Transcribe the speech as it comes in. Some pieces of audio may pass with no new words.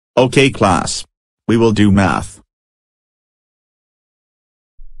Okay class. We will do math.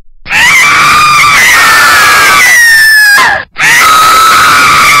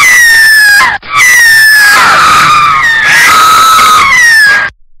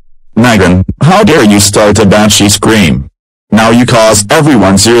 Meghan, how dare you start a Banshee scream? Now you cause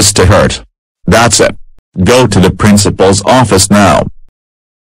everyone's ears to hurt. That's it. Go to the principal's office now.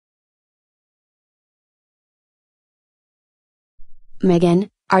 Meghan,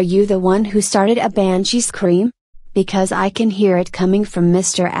 are you the one who started a Banshee scream? Because I can hear it coming from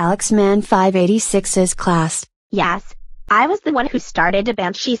Mr. Alexman 586's class. Yes, I was the one who started a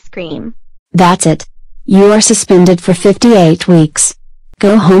Banshee scream. That's it. You are suspended for 58 weeks.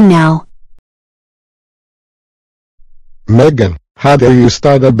 Go home now. Meghan, how dare you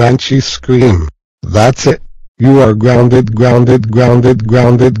start a Banshee scream? That's it. You are grounded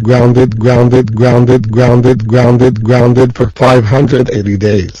for 580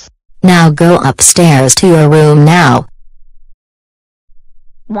 days. Now go upstairs to your room now.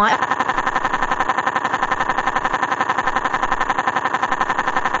 What?